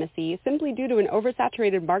legitimacy simply due to an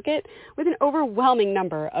oversaturated market with an overwhelming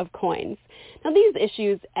number of coins. Now, these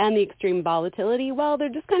issues and the extreme volatility, well, they're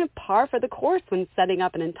just kind of par for the course when setting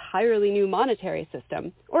up an entirely new monetary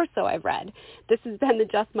system, or so I've read. This has been the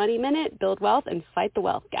Just Money Minute. Build wealth and fight the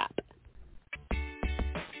wealth gap.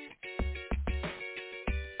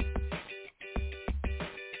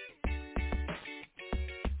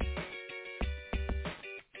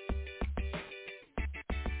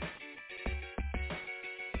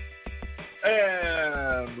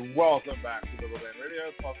 And welcome back to Liberal Dan Radio.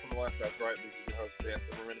 Talk from the left, that's right. This is your host, Dan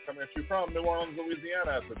Zimmerman, coming at you from New Orleans,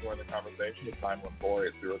 Louisiana. So join the conversation. It's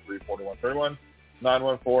 914-803-4131.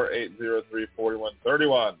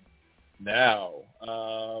 914-803-4131. Now,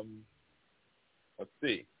 let's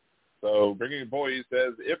see. So Bringing Boy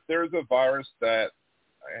says, if there's a virus that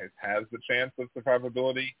has the chance of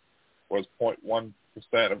survivability, was 0.1%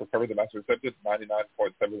 of recovery, the master accepted,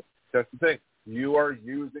 99.7%. That's the thing. You are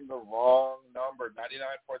using the wrong number.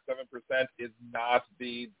 99.7% is not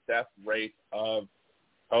the death rate of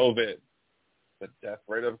COVID. The death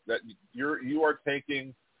rate of that you are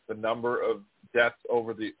taking the number of deaths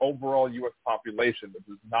over the overall U.S. population. This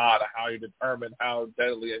is not how you determine how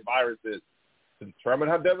deadly a virus is. To determine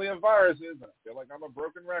how deadly a virus is, and I feel like I'm a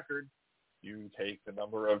broken record, you take the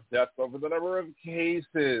number of deaths over the number of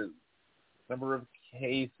cases.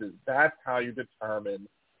 That's how you determine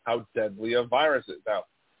how deadly a virus is. Now,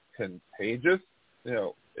 contagious,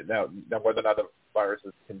 now whether or not the virus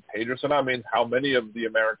is contagious or not means how many of the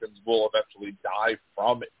Americans will eventually die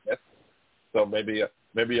from it. So maybe a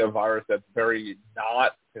virus that's very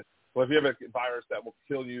not. Well, if you have a virus that will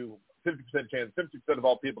kill you, 50% chance, 50% of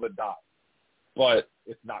all people that die, but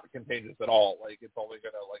it's not contagious at all. Like it's only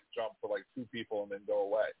going to jump for 2 people and then go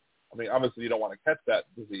away. I mean, obviously you don't want to catch that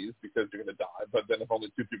disease because you're going to die, but then if only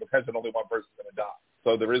 2 people catch it, only 1 person's going to die.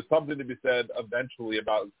 So there is something to be said eventually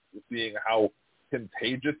about seeing how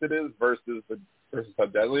contagious it is versus how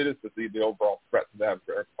deadly it is, to see the overall threat to the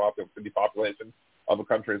population of a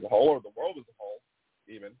country as a whole or the world as a whole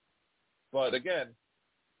even. But again,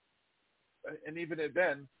 and even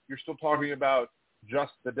then, you're still talking about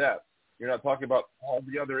just the deaths. You're not talking about all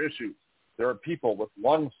the other issues. There are people with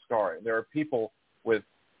lung scarring. There are people with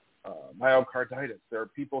myocarditis. There are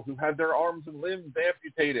people who had their arms and limbs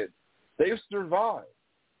amputated. They've survived.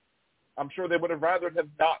 I'm sure they would have rather have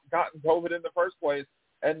not gotten COVID in the first place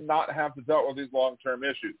and not have to deal with these long-term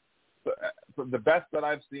issues. So the best that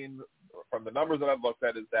I've seen from the numbers that I've looked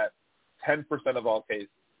at is that 10% of all cases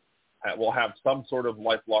will have some sort of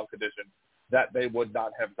lifelong condition that they would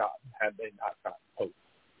not have gotten had they not gotten COVID.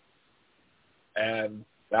 And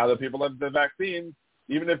now that people have the vaccine,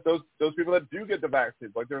 even if those people that do get the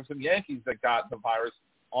vaccines, like there are some Yankees that got the virus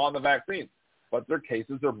on the vaccine, but their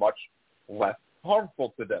cases are much less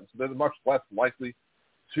harmful to them. So they're much less likely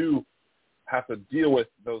to have to deal with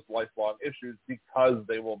those lifelong issues because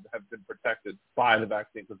they will have been protected by the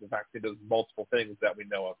vaccine, because the vaccine does multiple things that we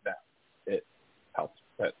know of now. It helps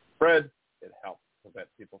prevent spread. It helps prevent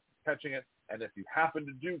people from catching it. And if you happen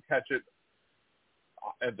to do catch it,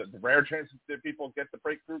 and the rare chances that people get the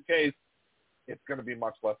breakthrough case, it's going to be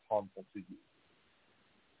much less harmful to you.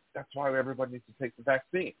 That's why everybody needs to take the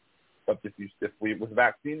vaccine. But with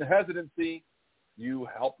vaccine hesitancy, You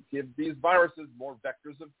help give these viruses more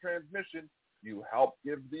vectors of transmission. You help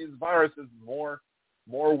give these viruses more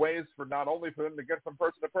ways for not only for them to get from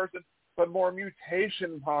person to person, but more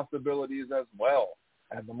mutation possibilities as well.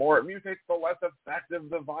 And the more it mutates, the less effective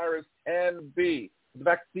the virus can be. The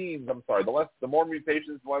vaccines, the more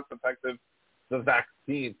mutations, the less effective the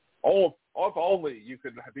vaccine. If only you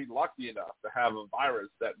could be lucky enough to have a virus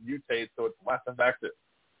that mutates so it's less effective.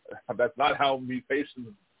 That's not how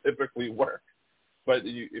mutations typically work. But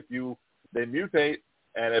if they mutate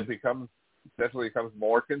and it becomes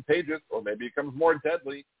more contagious, or maybe it becomes more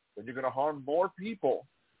deadly, then you're going to harm more people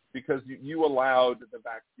because you allowed the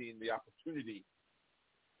vaccine the opportunity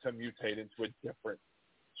to mutate into a different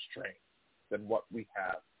strain than what we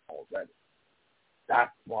have already.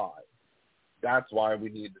 That's why we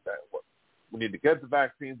need to get the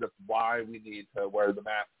vaccines. That's why we need to wear the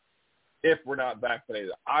mask if we're not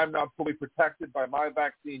vaccinated. I'm not fully protected by my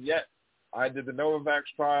vaccine yet. I did the Novavax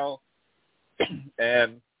trial,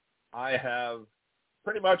 and I have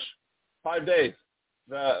pretty much 5 days.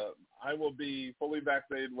 I will be fully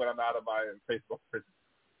vaccinated when I'm out of my Facebook prison.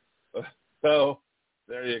 So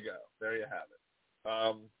there you go. There you have it.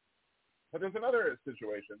 But there's another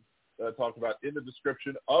situation that I talked about in the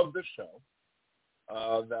description of the show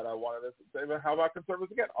that I wanted to say about how about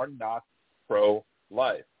conservatives, again, are not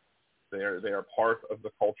pro-life. They are part of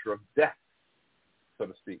the culture of death, so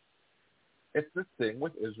to speak. It's this thing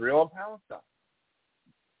with Israel and Palestine.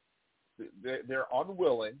 They're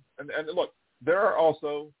unwilling, and look, there are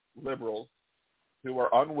also liberals who are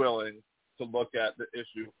unwilling to look at the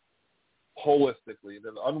issue holistically.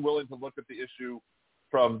 They're unwilling to look at the issue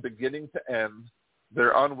from beginning to end.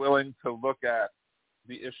 They're unwilling to look at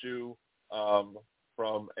the issue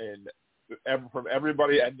from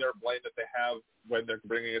everybody and their blame that they have when they're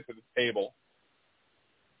bringing it to the table.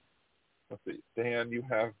 Let's see, Dan, you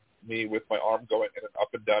have me with my arm going in an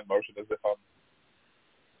up and down motion as if I'm...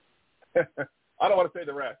 I don't want to say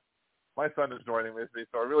the rest. My son is joining with me,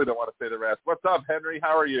 so I really don't want to say the rest. What's up, Henry?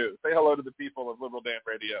 How are you? Say hello to the people of Liberal Dan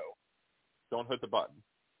Radio. Don't hit the button.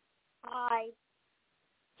 Hi.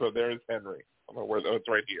 So there's Henry. I don't know where it's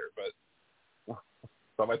right here, but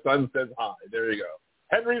so my son says hi. There you go.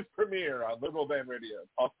 Henry's premiere on Liberal Dan Radio.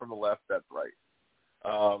 Talk from the left. That's right.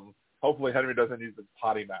 Hopefully Henry doesn't use his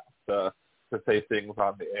potty mouth to say things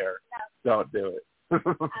on the air. No. Don't do it. I was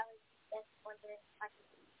just wondering if I could...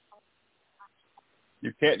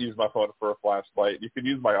 You can't use my phone for a flashlight. You can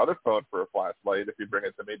use my other phone for a flashlight if you bring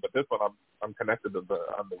it to me, but this one I'm connected to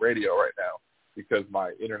on the radio right now because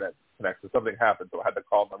my internet connection. Something happened, so I had to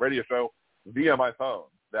call my radio show via my phone.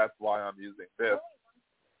 That's why I'm using this.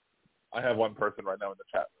 I have one person right now in the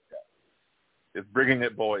chat room. It's Bringing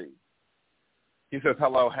It Boy. He says,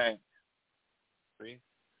 hello, Hank. See?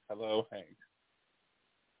 Hello, Hank.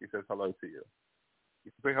 He says hello to you.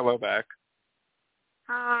 You can say hello back.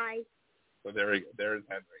 Hi. So there you go. There's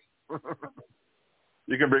Henry.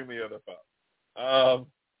 You can bring me on the phone.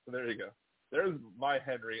 So there you go. There's my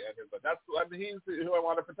Henry and his. He's who I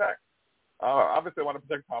want to protect. Obviously, I want to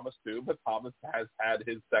protect Thomas too, but Thomas has had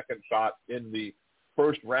his second shot in the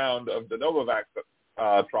first round of the Novavax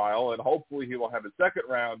trial, and hopefully he will have his second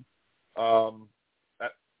round,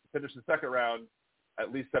 finish the second round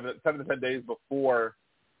at least 7 to 10 days before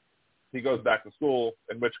he goes back to school,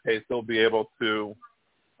 in which case he'll be able to,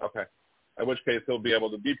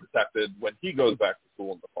 be protected when he goes back to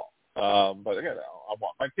school in the fall. But again, I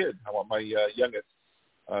want my kid, I want my youngest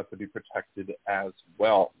to be protected as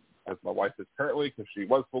well, as my wife is currently, because she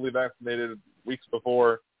was fully vaccinated weeks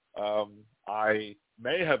before. I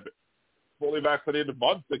may have been fully vaccinated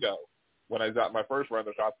months ago when I got my first round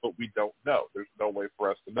of shots, but we don't know. There's no way for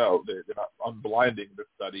us to know. They're not unblinding this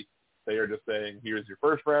study. They are just saying, here's your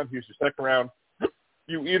first round, here's your second round.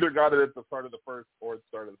 You either got it at the start of the first or at the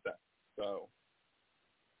start of the second. So,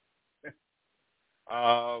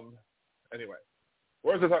 anyway,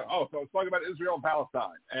 where's this? Oh, so it's talking about Israel and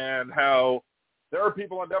Palestine and how there are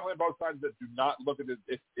people on definitely both sides that do not look at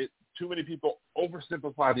it. Too many people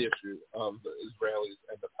oversimplify the issue of the Israelis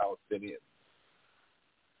and the Palestinians.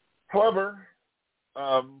 However,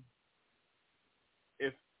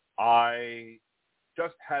 if I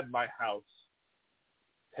just had my house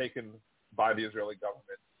taken by the Israeli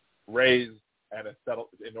government, razed, and settled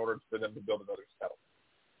in order for them to build another settlement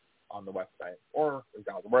on the West Bank or in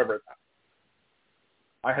Gaza, wherever it's happening,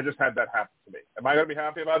 I had just had that happen to me. Am I going to be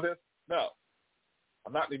happy about this? No.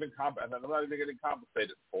 I'm not even getting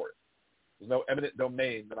compensated for it. There's no eminent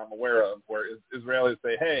domain that I'm aware of where Israelis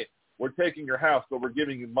say, hey, we're taking your house, but we're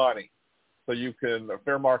giving you money so you can, a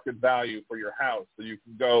fair market value for your house so you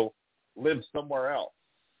can go live somewhere else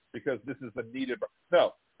because this is a needed.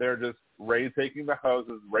 No, They're just raising the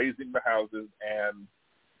houses, and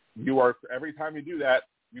you are, every time you do that,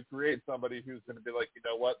 you create somebody who's going to be like, you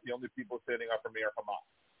know what, the only people standing up for me are Hamas.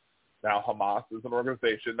 Now, Hamas is an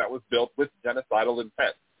organization that was built with genocidal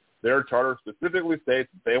intent. Their charter specifically states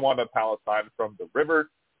that they want a Palestine from the river,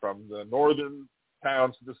 from the northern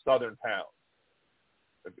towns to the southern towns.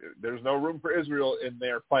 There's no room for Israel in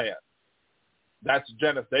their plan. That's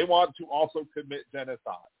genocide. They want to also commit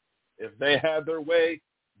genocide. If they had their way,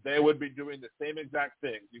 they would be doing the same exact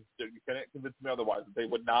thing. You can't convince me otherwise. They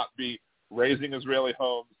would not be raising Israeli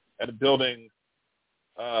homes and building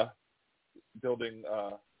Hamas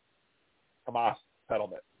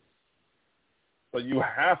settlements. So you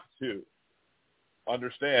have to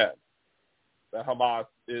understand that Hamas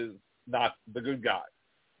is not the good guys.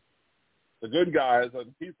 The good guys are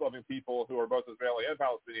the peace-loving people who are both Israeli and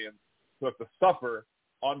Palestinians who have to suffer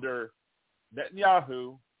under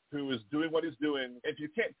Netanyahu, who is doing what he's doing. If you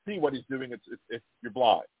can't see what he's doing, it's you're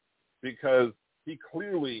blind, because he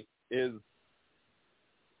clearly is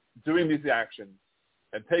doing these actions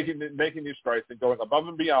and making these strikes and going above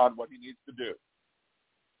and beyond what he needs to do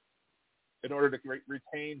in order to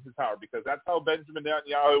retain his power, because that's how Benjamin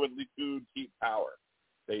Netanyahu and Likud keep power.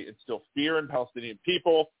 They instill fear in Palestinian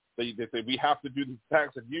people. They say, we have to do these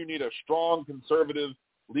attacks, and you need a strong, conservative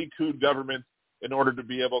Likud government in order to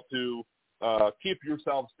be able to keep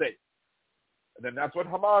yourselves safe. And then that's what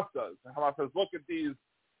Hamas does. And Hamas says, look at these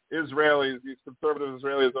Israelis, these conservative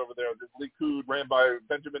Israelis over there, this Likud ran by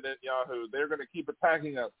Benjamin Netanyahu. They're going to keep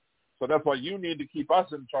attacking us. So that's why you need to keep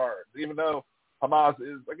us in charge, even though Hamas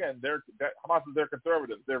is, again, Hamas is their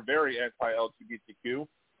conservatives. They're very anti-LGBTQ.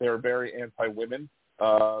 They're very anti-women.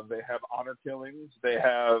 They have honor killings. They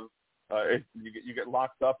have you get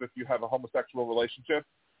locked up if you have a homosexual relationship.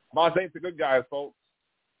 Hamas ain't the good guys, folks.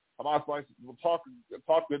 Hamas likes to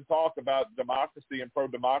talk good talk about democracy and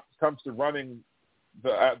pro-democracy. Comes to running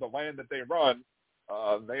the land that they run,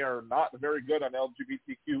 they are not very good on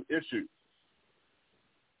LGBTQ issues.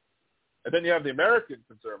 And then you have the American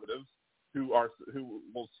conservatives who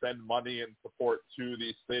will send money and support to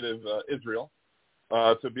the state of Israel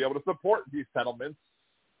to be able to support these settlements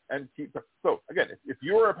and keep. So again, if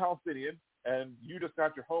you are a Palestinian and you just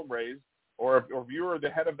got your home raised, or if you are the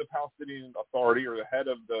head of the Palestinian Authority or the head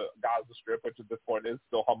of the Gaza Strip, which at this point is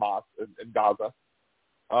still Hamas in Gaza,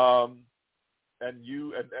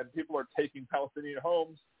 and people are taking Palestinian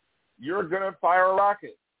homes, you're going to fire a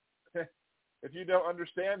rocket. If you don't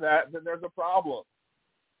understand that, then there's a problem.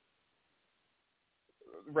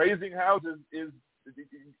 Raising houses is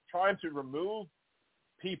trying to remove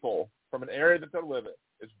people from an area that they live in.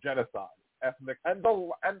 It's genocide, ethnic, and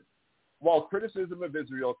while criticism of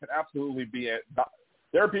Israel can absolutely be,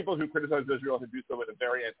 there are people who criticize Israel who do so in a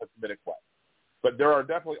very anti-Semitic way, but there are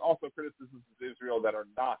definitely also criticisms of Israel that are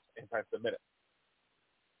not anti-Semitic.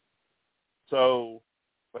 So,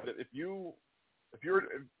 but if you're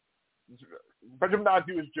Benjamin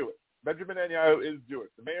Netanyahu is Jewish. Benjamin Netanyahu is Jewish.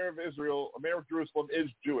 The mayor of Jerusalem is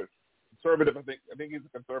Jewish. Conservative, I think he's a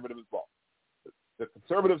conservative as well. The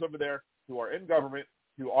conservatives over there who are in government,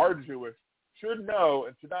 who are Jewish, should know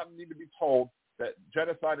and should not need to be told that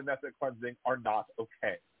genocide and ethnic cleansing are not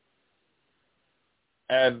okay.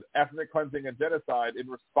 And ethnic cleansing and genocide in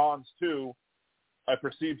response to a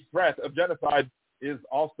perceived threat of genocide is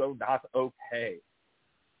also not okay.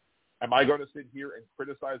 Am I going to sit here and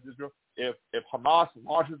criticize Israel? If Hamas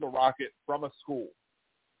launches a rocket from a school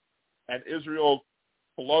and Israel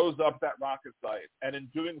blows up that rocket site and in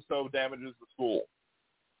doing so damages the school,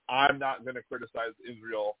 I'm not going to criticize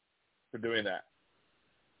Israel for doing that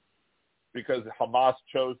because Hamas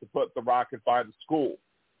chose to put the rocket by the school.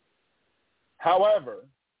 However,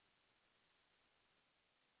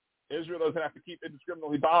 Israel doesn't have to keep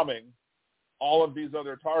indiscriminately bombing all of these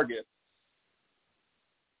other targets.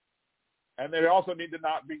 And they also need to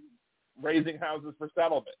not be raising houses for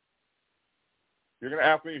settlement. You're going to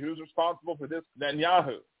ask me who's responsible for this?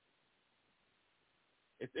 Netanyahu.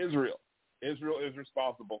 It's Israel. Israel is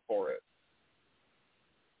responsible for it.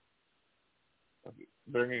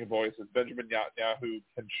 Bringing voices. Benjamin Netanyahu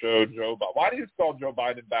can show Joe Biden. Why do you spell Joe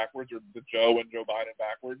Biden backwards, or the Joe and Joe Biden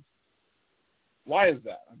backwards? Why is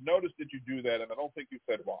that? I've noticed that you do that, and I don't think you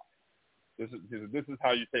said why. This is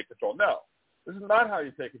how you take control. No, this is not how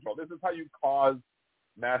you take control. This is how you cause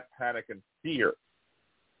mass panic and fear.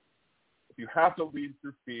 If you have to lead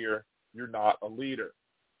through fear, you're not a leader.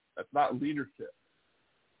 That's not leadership.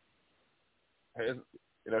 His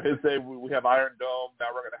say we have Iron Dome, now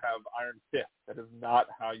we're going to have Iron Fist. That is not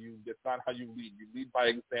how you. It's not how you lead. You lead by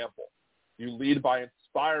example. You lead by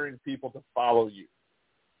inspiring people to follow you.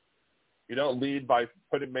 You don't lead by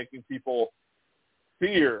making people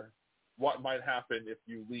fear what might happen if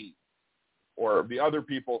you leave, or the other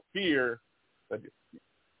people fear that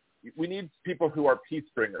we need people who are peace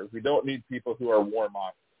bringers. We don't need people who are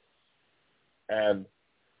warmongers. And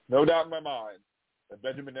no doubt in my mind that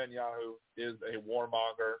Benjamin Netanyahu is a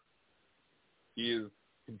warmonger. He is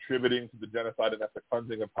contributing to the genocide and ethnic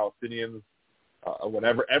cleansing of Palestinians.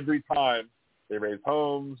 Every time they raise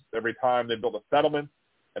homes, every time they build a settlement,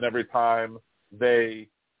 and every time they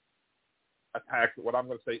attack what I'm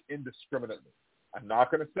going to say indiscriminately. I'm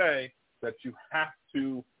not going to say that you have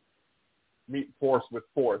to meet force with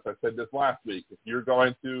force. I said this last week. If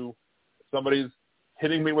somebody's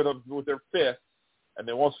hitting me with their fist and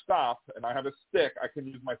they won't stop, and I have a stick, I can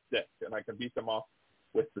use my stick and I can beat them off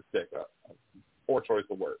with the stick. Poor choice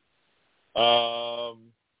of words.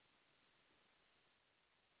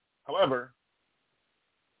 However,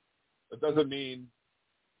 it doesn't mean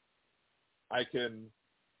I can.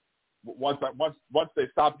 Once they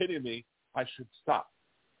stop hitting me, I should stop.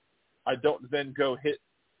 I don't then go hit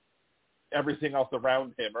everything else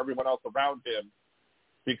around him, everyone else around him,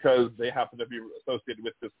 because they happen to be associated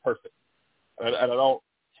with this person. And I don't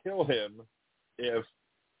kill him if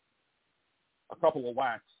a couple of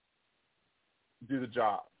whacks do the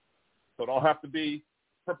job. So it all have to be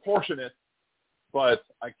proportionate, but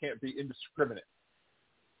I can't be indiscriminate.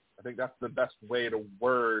 I think that's the best way to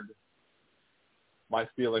word my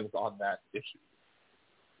feelings on that issue.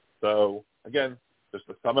 So, again, just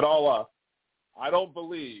to sum it all up, I don't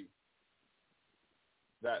believe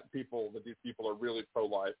that these people are really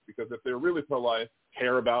pro-life, because if they're really pro-life,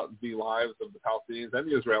 care about the lives of the Palestinians and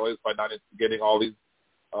the Israelis by not instigating all these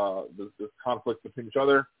this conflict between each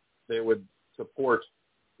other, they would support,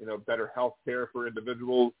 better health care for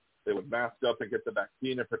individuals. They would mask up and get the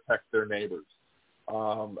vaccine and protect their neighbors.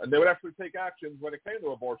 And they would actually take actions when it came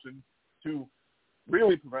to abortion to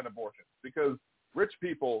really prevent abortion, because rich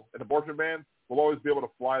people and abortion bans will always be able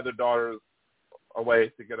to fly their daughters away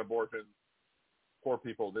to get abortions. Poor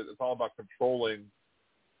people, it's all about controlling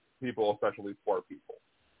people, especially poor people.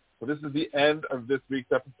 So this is the end of this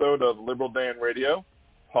week's episode of Liberal Dan Radio,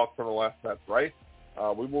 Talk from the Left, that's right.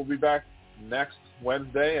 We will be back next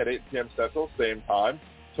Wednesday at 8 p.m. Central, same time.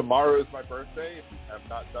 Tomorrow is my birthday. If you have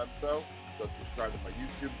not done so, subscribe to my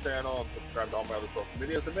YouTube channel and subscribe to all my other social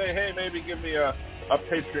medias. And maybe give me a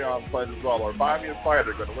Patreon pledge as well, or buy me a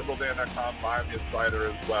cider. Go to liberaldan.com, buy me a cider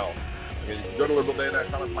as well. And you can go to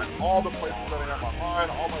liberaldan.com and find all the places that I am online.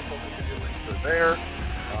 All my social media links are there.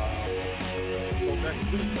 Until next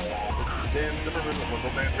week, this is Dan Zimmerman of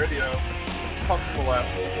Liberal Dan Radio. Talk to the left.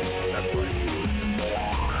 That's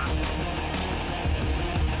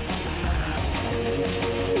right.